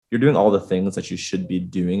you're doing all the things that you should be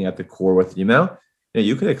doing at the core with email,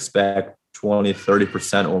 you could expect 20,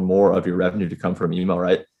 30% or more of your revenue to come from email,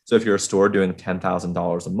 right? So if you're a store doing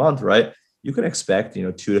 $10,000 a month, right, you can expect,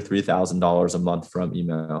 $2,000 to $3,000 a month from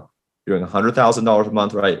email. You're doing $100,000 a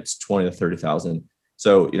month, right? It's 20 to 30,000.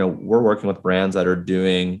 So, we're working with brands that are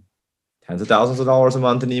doing tens of thousands of dollars a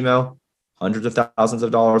month in email, hundreds of thousands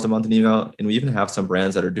of dollars a month in email. And we even have some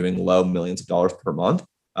brands that are doing low millions of dollars per month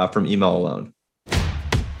from email alone.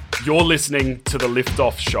 You're listening to The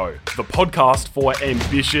Liftoff Show, the podcast for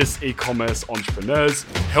ambitious e-commerce entrepreneurs,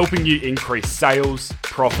 helping you increase sales,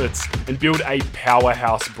 profits, and build a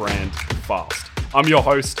powerhouse brand fast. I'm your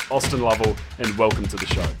host, Austin Lovell, and welcome to the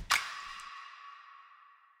show.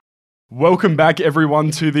 Welcome back,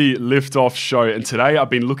 everyone, to the Liftoff Show. And today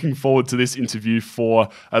I've been looking forward to this interview for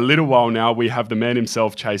a little while now. We have the man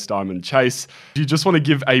himself, Chase Dimond. Chase, do you just want to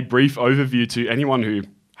give a brief overview to anyone who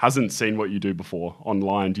hasn't seen what you do before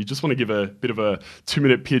online? Do you just want to give a bit of a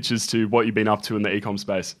 2-minute pitch as to what you've been up to in the e-com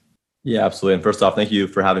space? Yeah, absolutely. And first off, thank you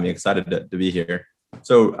for having me. Excited to be here.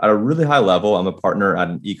 So at a really high level, I'm a partner at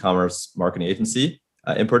an e-commerce marketing agency.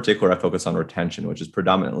 In particular, I focus on retention, which is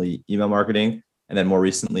predominantly email marketing, and then more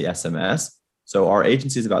recently SMS. So our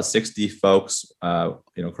agency is about 60 folks,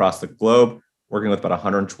 across the globe, working with about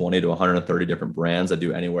 120 to 130 different brands that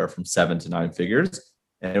do anywhere from 7 to 9 figures.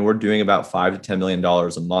 And we're doing about $5 to $10 million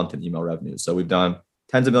a month in email revenue. So we've done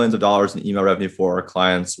tens of millions of dollars in email revenue for our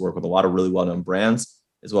clients, work with a lot of really well-known brands,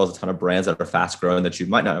 as well as a ton of brands that are fast growing that you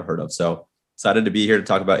might not have heard of. So excited to be here to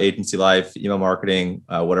talk about agency life, email marketing,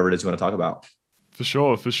 whatever it is you want to talk about. For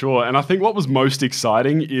sure. And I think what was most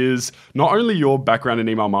exciting is not only your background in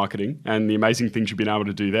email marketing and the amazing things you've been able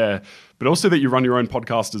to do there, but also that you run your own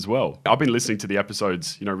podcast as well. I've been listening to the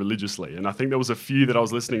episodes, religiously. And I think there was a few that I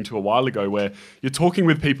was listening to a while ago where you're talking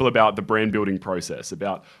with people about the brand building process,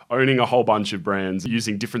 about owning a whole bunch of brands,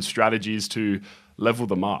 using different strategies to level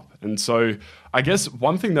them up. And so I guess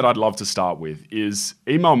one thing that I'd love to start with is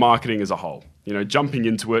email marketing as a whole. Jumping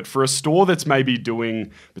into it for a store that's maybe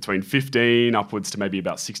doing between 15 upwards to maybe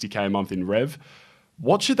about 60K a month in rev.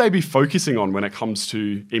 What should they be focusing on when it comes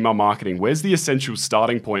to email marketing? Where's the essential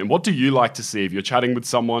starting point? And what do you like to see if you're chatting with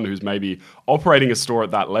someone who's maybe operating a store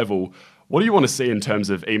at that level? What do you want to see in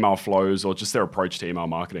terms of email flows or just their approach to email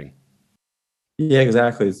marketing? Yeah,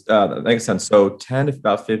 exactly. That makes sense. So 10 to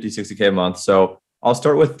about 50, 60K a month. So I'll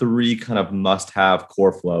start with 3 kind of must-have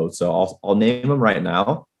core flows. So I'll name them right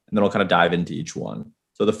now, and then I'll kind of dive into each one.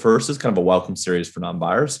 So the first is kind of a welcome series for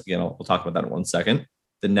non-buyers. Again, we'll talk about that in 1 second.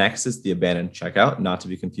 The next is the abandoned checkout, not to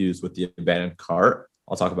be confused with the abandoned cart.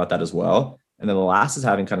 I'll talk about that as well. And then the last is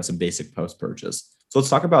having kind of some basic post-purchase. So let's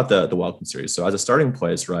talk about the welcome series. So as a starting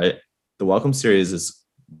place, right, the welcome series is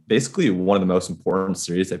basically one of the most important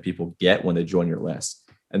series that people get when they join your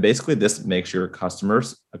list. And basically this makes your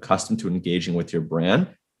customers accustomed to engaging with your brand,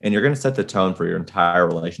 and you're going to set the tone for your entire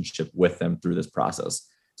relationship with them through this process.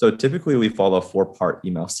 So typically we follow a 4-part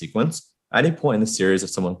email sequence. At any point in the series, if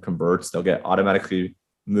someone converts, they'll get automatically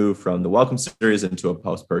moved from the welcome series into a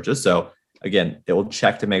post-purchase. So again, they will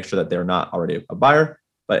check to make sure that they're not already a buyer.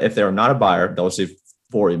 But if they're not a buyer, they'll receive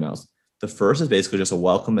 4 emails. The first is basically just a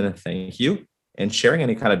welcome and a thank you, and sharing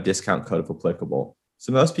any kind of discount code if applicable.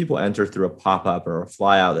 So most people enter through a pop-up or a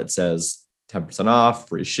flyout that says 10% off,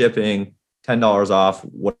 free shipping, $10 off,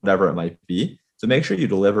 whatever it might be. So make sure you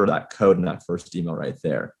deliver that code in that first email right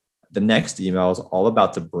there. The next email is all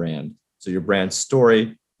about the brand. So your brand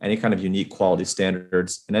story, any kind of unique quality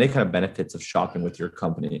standards, and any kind of benefits of shopping with your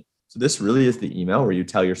company. So this really is the email where you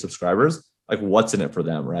tell your subscribers like what's in it for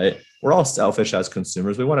them, right? We're all selfish as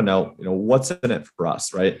consumers. We want to know, what's in it for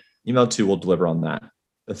us, right? Email 2 will deliver on that.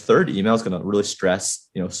 The third email is going to really stress,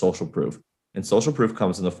 social proof. And social proof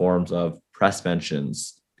comes in the forms of press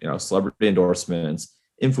mentions, celebrity endorsements,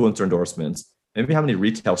 influencer endorsements, maybe how many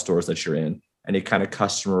retail stores that you're in, any kind of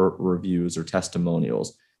customer reviews or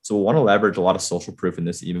testimonials. So we'll want to leverage a lot of social proof in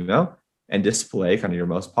this email and display kind of your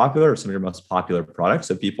most popular or some of your most popular products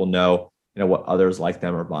so people know, what others like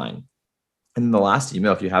them are buying. And then the last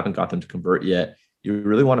email, if you haven't got them to convert yet, you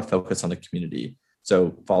really want to focus on the community.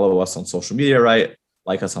 So follow us on social media, right?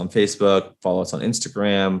 Like us on Facebook, follow us on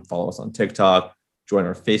Instagram, follow us on TikTok, join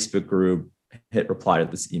our Facebook group, hit reply to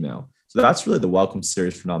this email. So that's really the welcome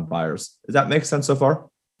series for non-buyers. Does that make sense so far?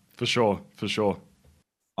 For sure.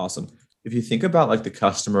 Awesome. If you think about like the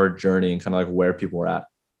customer journey and kind of like where people are at,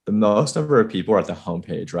 the most number of people are at the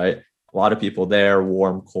homepage, right? A lot of people there,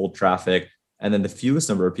 warm, cold traffic. And then the fewest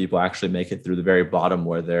number of people actually make it through the very bottom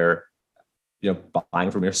where they're,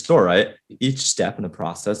 buying from your store, right? Each step in the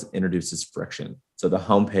process introduces friction. So the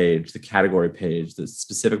homepage, the category page, the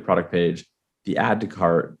specific product page, the add to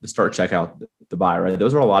cart, the start checkout, the buy, right?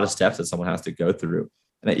 Those are a lot of steps that someone has to go through.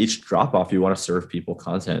 And at each drop off, you want to serve people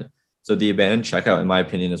content. So the abandoned checkout, in my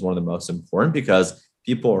opinion, is one of the most important because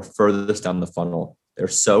people are furthest down the funnel. They're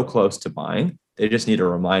so close to buying. They just need a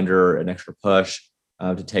reminder, an extra push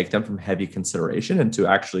to take them from heavy consideration into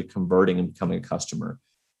actually converting and becoming a customer.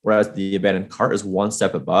 Whereas the abandoned cart is one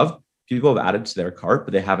step above. People have added to their cart,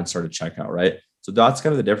 but they haven't started checkout, right? So that's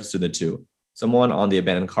kind of the difference between the two. Someone on the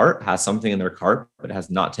abandoned cart has something in their cart, but has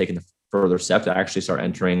not taken the further step to actually start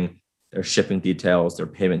entering their shipping details, their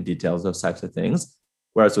payment details, those types of things.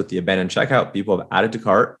 Whereas with the abandoned checkout, people have added to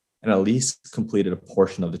cart and at least completed a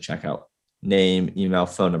portion of the checkout: name, email,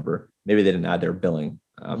 phone number. Maybe they didn't add their billing.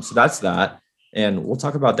 So that's that. And we'll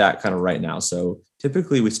talk about that kind of right now. So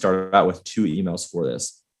typically we start out with 2 emails for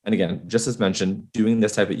this. And again, just as mentioned, doing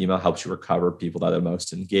this type of email helps you recover people that are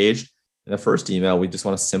most engaged. In the first email, we just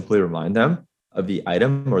want to simply remind them of the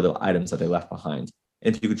item or the items that they left behind.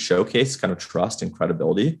 And if you could showcase kind of trust and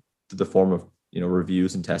credibility through the form of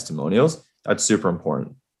reviews and testimonials, that's super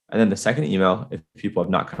important. And then the second email, if people have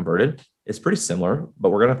not converted, it's pretty similar, but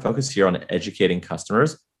we're going to focus here on educating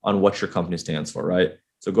customers on what your company stands for, right?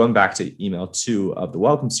 So going back to email 2 of the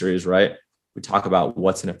welcome series, right? We talk about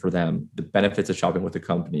what's in it for them, the benefits of shopping with the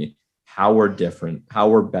company, how we're different, how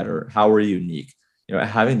we're better, how we're unique.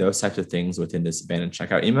 Having those types of things within this abandoned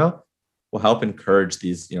checkout email will help encourage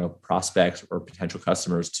these, prospects or potential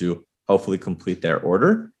customers to hopefully complete their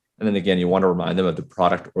order. And then again, you want to remind them of the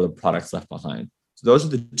product or the products left behind. So those are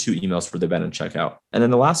the 2 emails for the abandoned checkout. And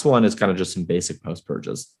then the last one is kind of just some basic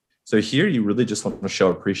post-purchase. So here you really just want to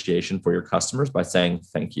show appreciation for your customers by saying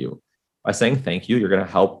thank you. By saying thank you, you're going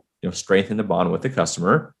to help strengthen the bond with the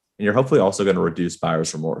customer, and you're hopefully also going to reduce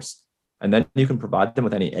buyer's remorse. And then you can provide them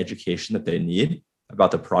with any education that they need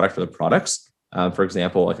about the product or the products. For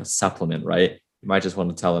example, like a supplement, right? You might just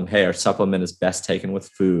want to tell them, hey, our supplement is best taken with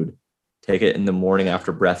food. Take it in the morning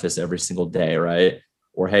after breakfast every single day, right?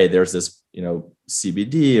 Or hey, there's this,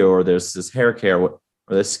 CBD, or there's this hair care or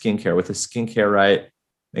this skincare. With the skincare, right?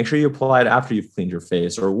 Make sure you apply it after you've cleaned your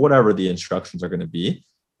face, or whatever the instructions are going to be.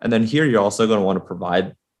 And then here you're also going to want to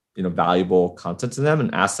provide, valuable content to them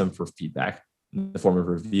and ask them for feedback in the form of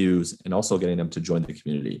reviews and also getting them to join the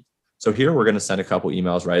community. So here we're going to send a couple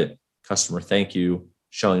emails, right? Customer thank you,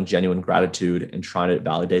 showing genuine gratitude and trying to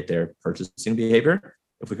validate their purchasing behavior.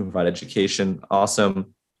 If we can provide education,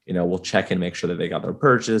 awesome. We'll check in, make sure that they got their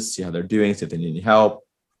purchase, see how they're doing, see if they need any help.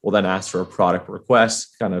 We'll then ask for a product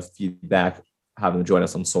request, kind of feedback, have them join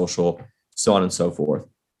us on social, so on and so forth.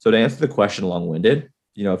 So to answer the question long-winded,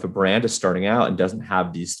 if a brand is starting out and doesn't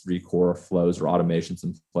have these 3 core flows or automations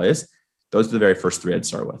in place, those are the very first 3 I'd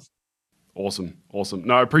start with. Awesome.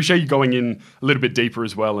 No, I appreciate you going in a little bit deeper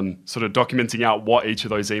as well and sort of documenting out what each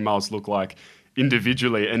of those emails look like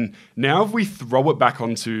individually. And now if we throw it back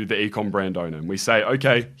onto the e-com brand owner and we say,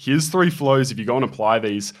 okay, here's 3 flows. If you go and apply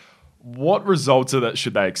these, what results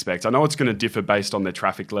should they expect? I know it's going to differ based on their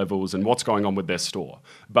traffic levels and what's going on with their store,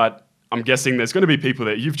 but I'm guessing there's going to be people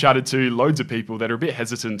that you've chatted to, loads of people that are a bit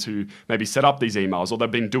hesitant to maybe set up these emails, or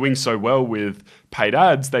they've been doing so well with paid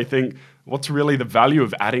ads. They think, what's really the value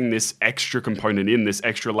of adding this extra component in, this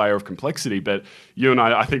extra layer of complexity? But you and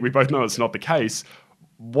I think we both know it's not the case.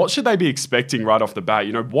 What should they be expecting right off the bat?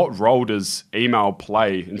 What role does email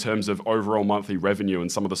play in terms of overall monthly revenue in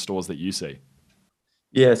some of the stores that you see?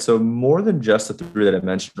 Yeah, so more than just the 3 that I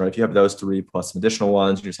mentioned, right? If you have those 3 plus some additional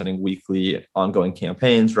ones, you're sending weekly ongoing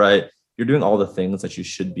campaigns, right? You're doing all the things that you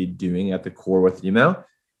should be doing at the core with email.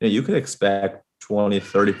 You could expect 20,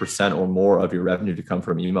 30% or more of your revenue to come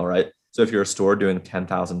from email, right? So if you're a store doing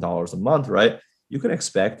 $10,000 a month, right, you can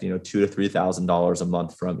expect, $2,000 to $3,000 a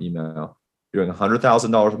month from email. You're doing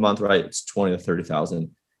 $100,000 a month, right? It's 20 to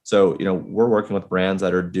 30,000. So, we're working with brands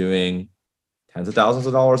that are doing tens of thousands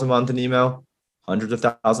of dollars a month in email, hundreds of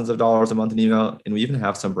thousands of dollars a month in email. And we even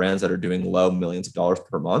have some brands that are doing low millions of dollars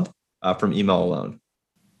per month from email alone.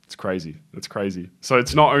 It's crazy. That's crazy. So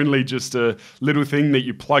it's not only just a little thing that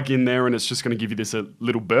you plug in there and it's just going to give you this a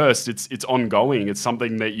little burst. It's ongoing. It's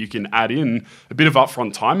something that you can add in a bit of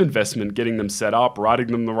upfront time investment, getting them set up, writing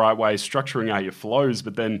them the right way, structuring out your flows,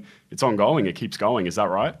 but then it's ongoing. It keeps going. Is that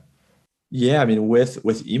right? Yeah, I mean,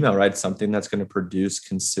 with email, right, something that's going to produce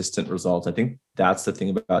consistent results. I think that's the thing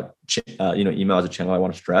about email as a channel I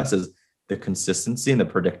want to stress is the consistency and the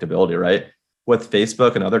predictability, right? With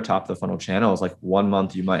Facebook and other top of the funnel channels, like 1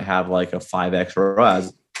 month you might have like a 5x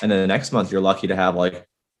ROAS, and then the next month you're lucky to have like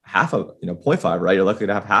half of 0.5, right? You're lucky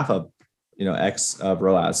to have half of X of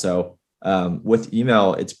ROAS. So with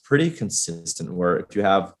email, it's pretty consistent. Where if you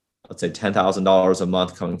have, let's say, $10,000 a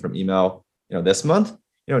month coming from email, this month,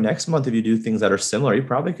 next month if you do things that are similar, you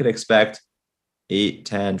probably could expect 8,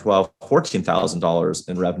 10, 12, $14,000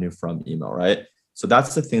 in revenue from email, right? So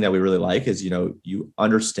that's the thing that we really like is, you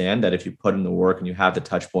understand that if you put in the work and you have the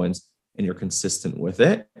touch points and you're consistent with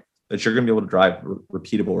it, that you're going to be able to drive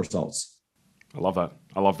repeatable results. I love that.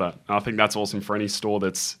 I love that. And I think that's awesome for any store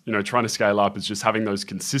that's, trying to scale up, is just having those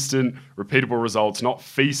consistent, repeatable results, not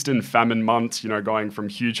feast and famine months, going from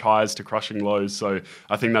huge highs to crushing lows. So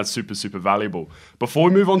I think that's super, super valuable. Before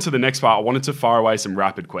we move on to the next part, I wanted to fire away some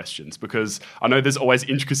rapid questions because I know there's always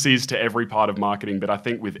intricacies to every part of marketing, but I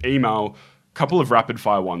think with email, a couple of rapid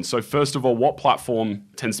fire ones. So first of all, what platform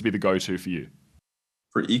tends to be the go-to for you?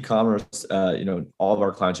 For e-commerce, all of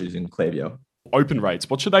our clients are using Klaviyo. Open rates,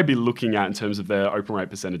 what should they be looking at in terms of their open rate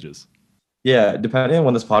percentages? Yeah, depending on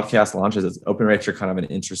when this podcast launches, open rates are kind of an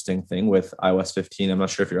interesting thing with iOS 15. I'm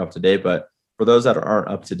not sure if you're up to date, but for those that aren't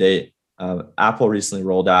up to date, Apple recently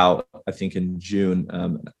rolled out, I think in June,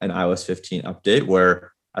 an iOS 15 update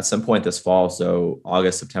where at some point this fall, so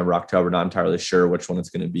August, September, October, not entirely sure which one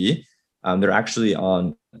it's going to be. They're actually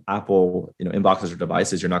on Apple, inboxes or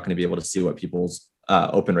devices. You're not going to be able to see what people's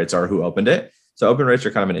open rates are who opened it. So open rates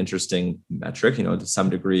are kind of an interesting metric, to some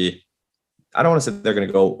degree. I don't want to say they're going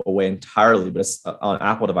to go away entirely, but on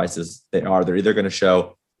Apple devices, they're either going to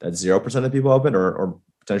show that 0% of the people open or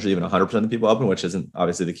potentially even 100% of the people open, which isn't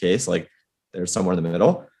obviously the case. Like they're somewhere in the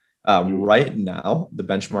middle. Right now, the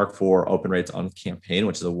benchmark for open rates on campaign,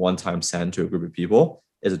 which is a one-time send to a group of people,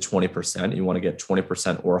 is a 20%. You want to get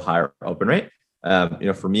 20% or higher open rate.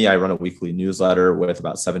 For me, I run a weekly newsletter with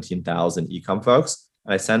about 17,000 e-com folks.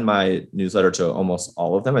 And I send my newsletter to almost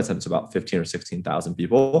all of them. I send it to about 15 or 16,000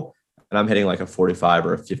 people. And I'm hitting like a 45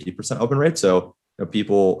 or a 50% open rate. So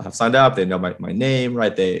people have signed up. They know my name,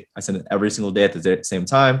 right? I send it every single day at the same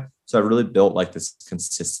time. So I've really built like this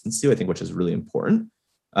consistency, I think, which is really important.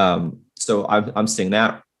 So I'm seeing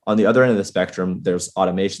that. On the other end of the spectrum, there's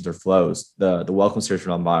automations or flows, the welcome series for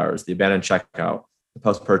non-buyers, the abandoned checkout, the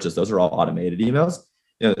post-purchase. Those are all automated emails.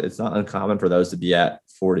 It's not uncommon for those to be at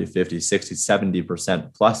 40, 50, 60,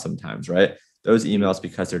 70% plus sometimes, right? Those emails,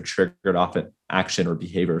 because they're triggered off an action or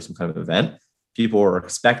behavior or some kind of event, people are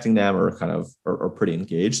expecting them or kind of are pretty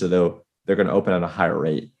engaged. So they're going to open at a higher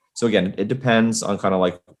rate. So again, it depends on kind of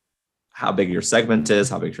like how big your segment is,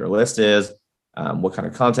 how big your list is, what kind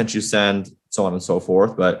of content you send, so on and so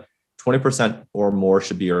forth. But 20% or more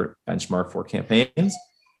should be your benchmark for campaigns.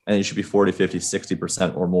 And you should be 40, 50,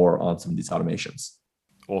 60% or more on some of these automations.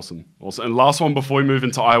 Awesome. And last one before we move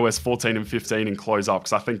into iOS 14 and 15 and close up,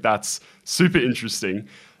 because I think that's super interesting.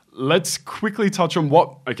 Let's quickly touch on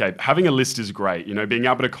having a list is great. Being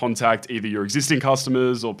able to contact either your existing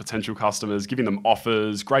customers or potential customers, giving them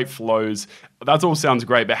offers, great flows. That all sounds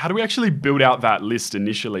great, but how do we actually build out that list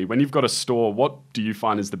initially? When you've got a store, what do you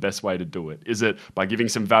find is the best way to do it? Is it by giving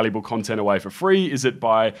some valuable content away for free? Is it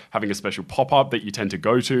by having a special pop-up that you tend to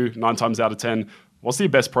go to 9 times out of 10? What's the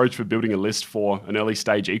best approach for building a list for an early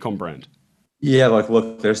stage ecom brand? Yeah,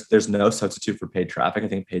 look, there's no substitute for paid traffic. I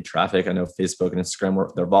think paid traffic, I know Facebook and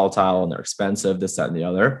Instagram, they're volatile and they're expensive, this, that, and the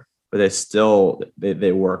other, but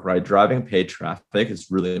they work, right? Driving paid traffic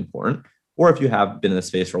is really important. Or if you have been in the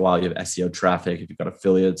space for a while, you have SEO traffic, if you've got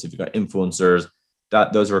affiliates, if you've got influencers,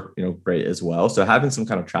 those are great as well. So having some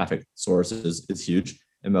kind of traffic source is huge.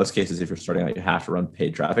 In most cases, if you're starting out, you have to run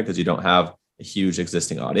paid traffic because you don't have a huge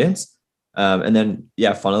existing audience. And then,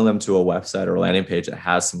 funneling them to a website or a landing page that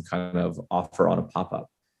has some kind of offer on a pop-up.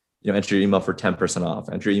 Enter your email for 10% off,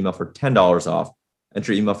 enter your email for $10 off,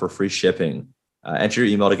 enter your email for free shipping, enter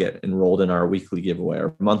your email to get enrolled in our weekly giveaway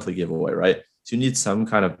or monthly giveaway, right? So you need some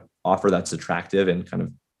kind of offer that's attractive and kind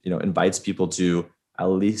of, invites people to at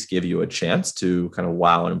least give you a chance to kind of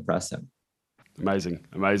wow and impress them.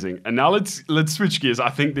 Amazing. And now let's switch gears. I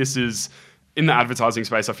think this is, in the advertising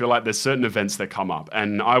space, I feel like there's certain events that come up,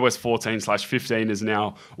 and iOS 14/15 is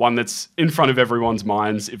now one that's in front of everyone's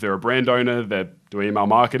minds. If they're a brand owner, they're doing email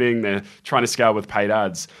marketing, they're trying to scale with paid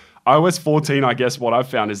ads. iOS 14, I guess what I've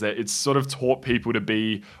found is that it's sort of taught people to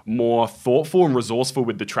be more thoughtful and resourceful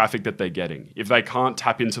with the traffic that they're getting. If they can't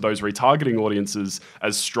tap into those retargeting audiences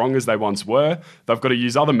as strong as they once were, they've got to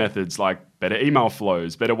use other methods like better email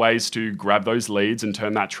flows, better ways to grab those leads and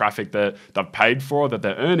turn that traffic that they've paid for, that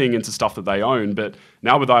they're earning, into stuff that they own. But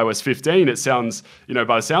now with iOS 15, it sounds, by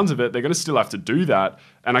the sounds of it, they're going to still have to do that.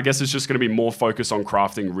 And I guess it's just going to be more focused on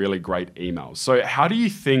crafting really great emails. So how do you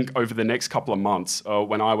think over the next couple of months,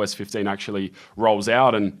 when iOS 15 actually rolls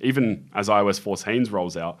out, and even as iOS 14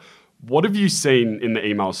 rolls out, what have you seen in the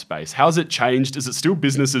email space? How's it changed? Is it still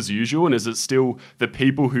business as usual? And is it still the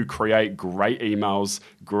people who create great emails,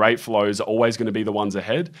 great flows are always going to be the ones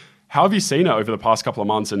ahead? How have you seen it over the past couple of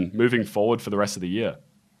months and moving forward for the rest of the year?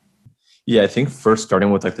 Yeah, I think first starting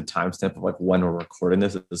with like the timestamp of like when we're recording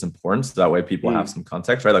this is important. So that way people have Mm. some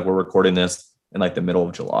context, right? Like we're recording this in like the middle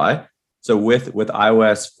of July. So with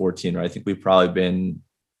iOS 14, right, I think we've probably been,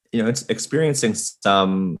 it's experiencing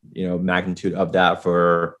some, magnitude of that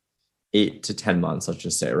for 8 to 10 months, let's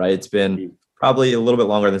just say, right? It's been Mm. probably a little bit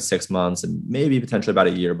longer than 6 months and maybe potentially about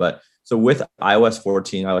a year. But so with iOS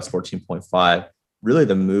 14, iOS 14.5, really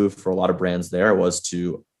the move for a lot of brands there was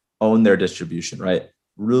to own their distribution, right?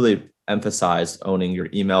 Really emphasize owning your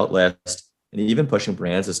email list and even pushing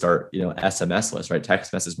brands to start, SMS lists, right?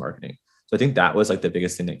 Text message marketing. So I think that was like the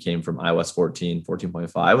biggest thing that came from iOS 14,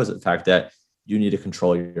 14.5 was the fact that you need to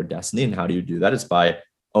control your destiny. And how do you do that? It's by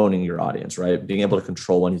owning your audience, right? Being able to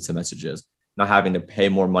control when you send messages, not having to pay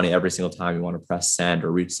more money every single time you want to press send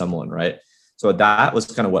or reach someone, right? So that was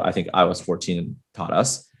kind of what I think iOS 14 taught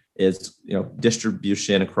us is,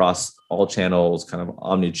 distribution across all channels, kind of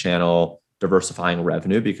omni-channel, diversifying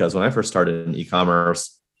revenue. Because when I first started in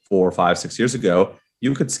e-commerce 4, 5, 6 years ago,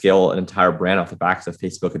 you could scale an entire brand off the backs of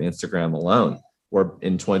Facebook and Instagram alone. Or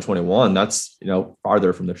in 2021, that's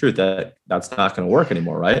farther from the truth that that's not going to work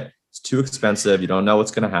anymore, right? It's too expensive. You don't know what's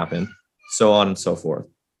going to happen, so on and so forth.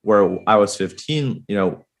 Where I was 15,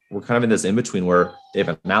 we're kind of in this in between where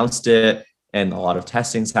they've announced it and a lot of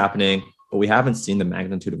testing's happening, but we haven't seen the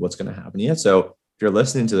magnitude of what's going to happen yet. So if you're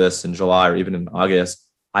listening to this in July or even in August,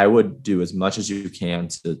 I would do as much as you can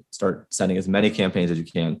to start sending as many campaigns as you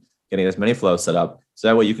can, getting as many flows set up. So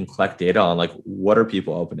that way you can collect data on like, what are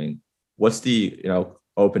people opening? What's the,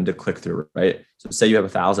 open to click through, right? So say you have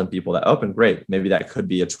 1,000 people that open, great. Maybe that could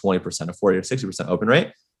be a 20%, a 40 or 60% open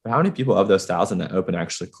rate. But how many people of those 1,000 that open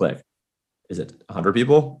actually click? Is it 100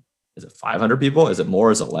 people? Is it 500 people? Is it more?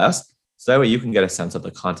 Is it less? So that way you can get a sense of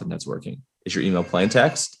the content that's working. Is your email plain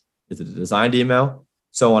text? Is it a designed email?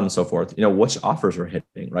 So on and so forth. Which offers are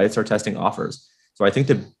hitting, right? Start testing offers. So I think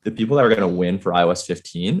the people that are going to win for iOS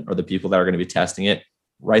 15 are the people that are going to be testing it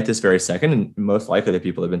right this very second. And most likely the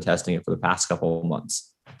people that have been testing it for the past couple of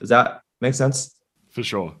months. Does that make sense? For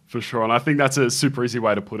sure, for sure. And I think that's a super easy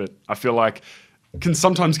way to put it. I feel like can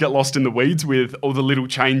sometimes get lost in the weeds with all the little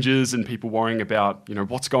changes and people worrying about,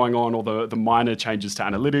 what's going on, or the minor changes to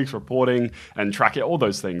analytics, reporting, and tracking, all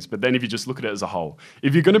those things. But then if you just look at it as a whole,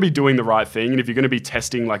 if you're going to be doing the right thing, and if you're going to be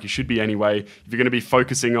testing like you should be anyway, if you're going to be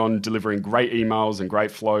focusing on delivering great emails and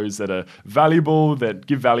great flows that are valuable, that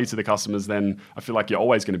give value to the customers, then I feel like you're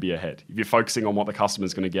always going to be ahead if you're focusing on what the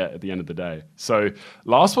customer's going to get at the end of the day. So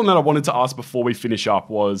last one that I wanted to ask before we finish up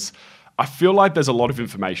was, I feel like there's a lot of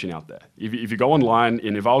information out there. If you go online,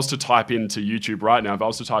 and if I was to type into YouTube right now, if I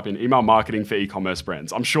was to type in email marketing for e-commerce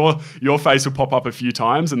brands, I'm sure your face will pop up a few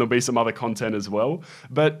times and there'll be some other content as well.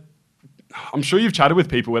 But I'm sure you've chatted with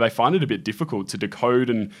people where they find it a bit difficult to decode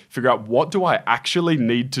and figure out, what do I actually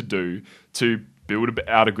need to do to build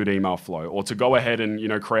out a good email flow, or to go ahead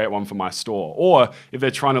and create one for my store. Or if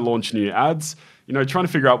they're trying to launch new ads, trying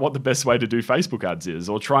to figure out what the best way to do Facebook ads is,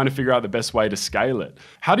 or trying to figure out the best way to scale it.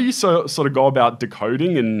 How do you sort of go about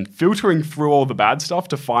decoding and filtering through all the bad stuff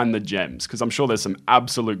to find the gems? Because I'm sure there's some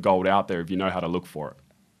absolute gold out there if you know how to look for it.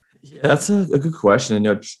 Yeah, that's a good question.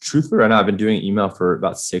 And truthfully, right now, I've been doing email for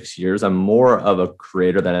about 6 years. I'm more of a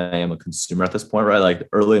creator than I am a consumer at this point, right? Like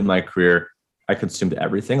early in my career, I consumed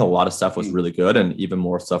everything. A lot of stuff was really good, and even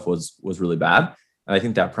more stuff was really bad. And I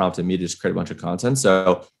think that prompted me to just create a bunch of content.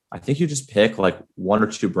 So I think you just pick like 1 or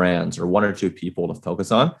 2 brands or 1 or 2 people to focus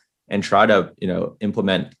on, and try to,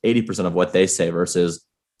 implement 80% of what they say versus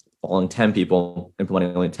following 10 people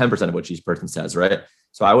implementing only 10% of what each person says, right?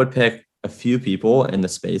 So I would pick a few people in the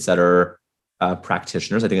space that are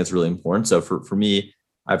practitioners. I think it's really important. So for me,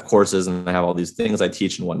 I have courses and I have all these things I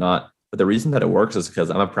teach and whatnot. But the reason that it works is because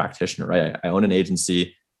I'm a practitioner, right? I own an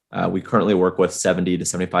agency. We currently work with 70 to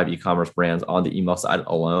 75 e-commerce brands on the email side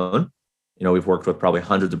alone. We've worked with probably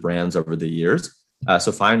hundreds of brands over the years.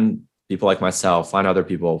 So find people like myself, find other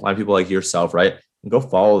people, find people like yourself, right? And go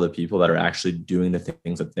follow the people that are actually doing the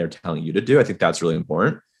things that they're telling you to do. I think that's really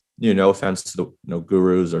important. No offense to the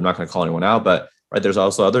gurus, or I'm not going to call anyone out, but right, there's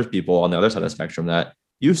also other people on the other side of the spectrum that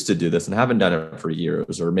used to do this and haven't done it for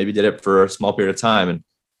years, or maybe did it for a small period of time, and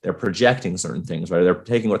they're projecting certain things, right? They're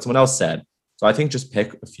taking what someone else said. So I think just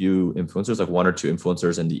pick a few influencers, like 1 or 2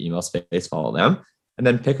 influencers in the email space, follow them, and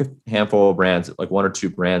then pick a handful of brands, like 1 or 2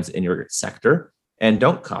 brands in your sector, and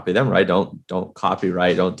don't copy them, right? Don't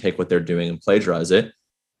copyright, don't take what they're doing and plagiarize it,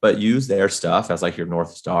 but use their stuff as like your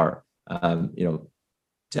North Star.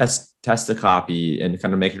 Test the copy and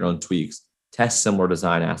kind of make your own tweaks, test similar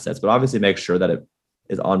design assets, but obviously make sure that it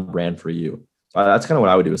is on brand for you. So that's kind of what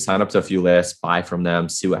I would do, is sign up to a few lists, buy from them,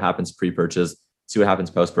 see what happens pre-purchase, see what happens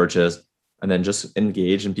post-purchase. and then just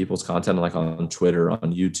engage in people's content, like on Twitter,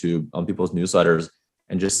 on YouTube, on people's newsletters,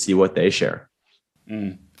 and just see what they share.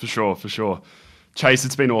 For sure, for sure. Chase,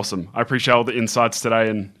 it's been awesome. I appreciate all the insights today,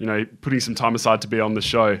 and putting some time aside to be on the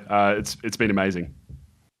show. It's been amazing.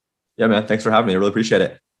 Yeah, man. Thanks for having me. I really appreciate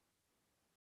it.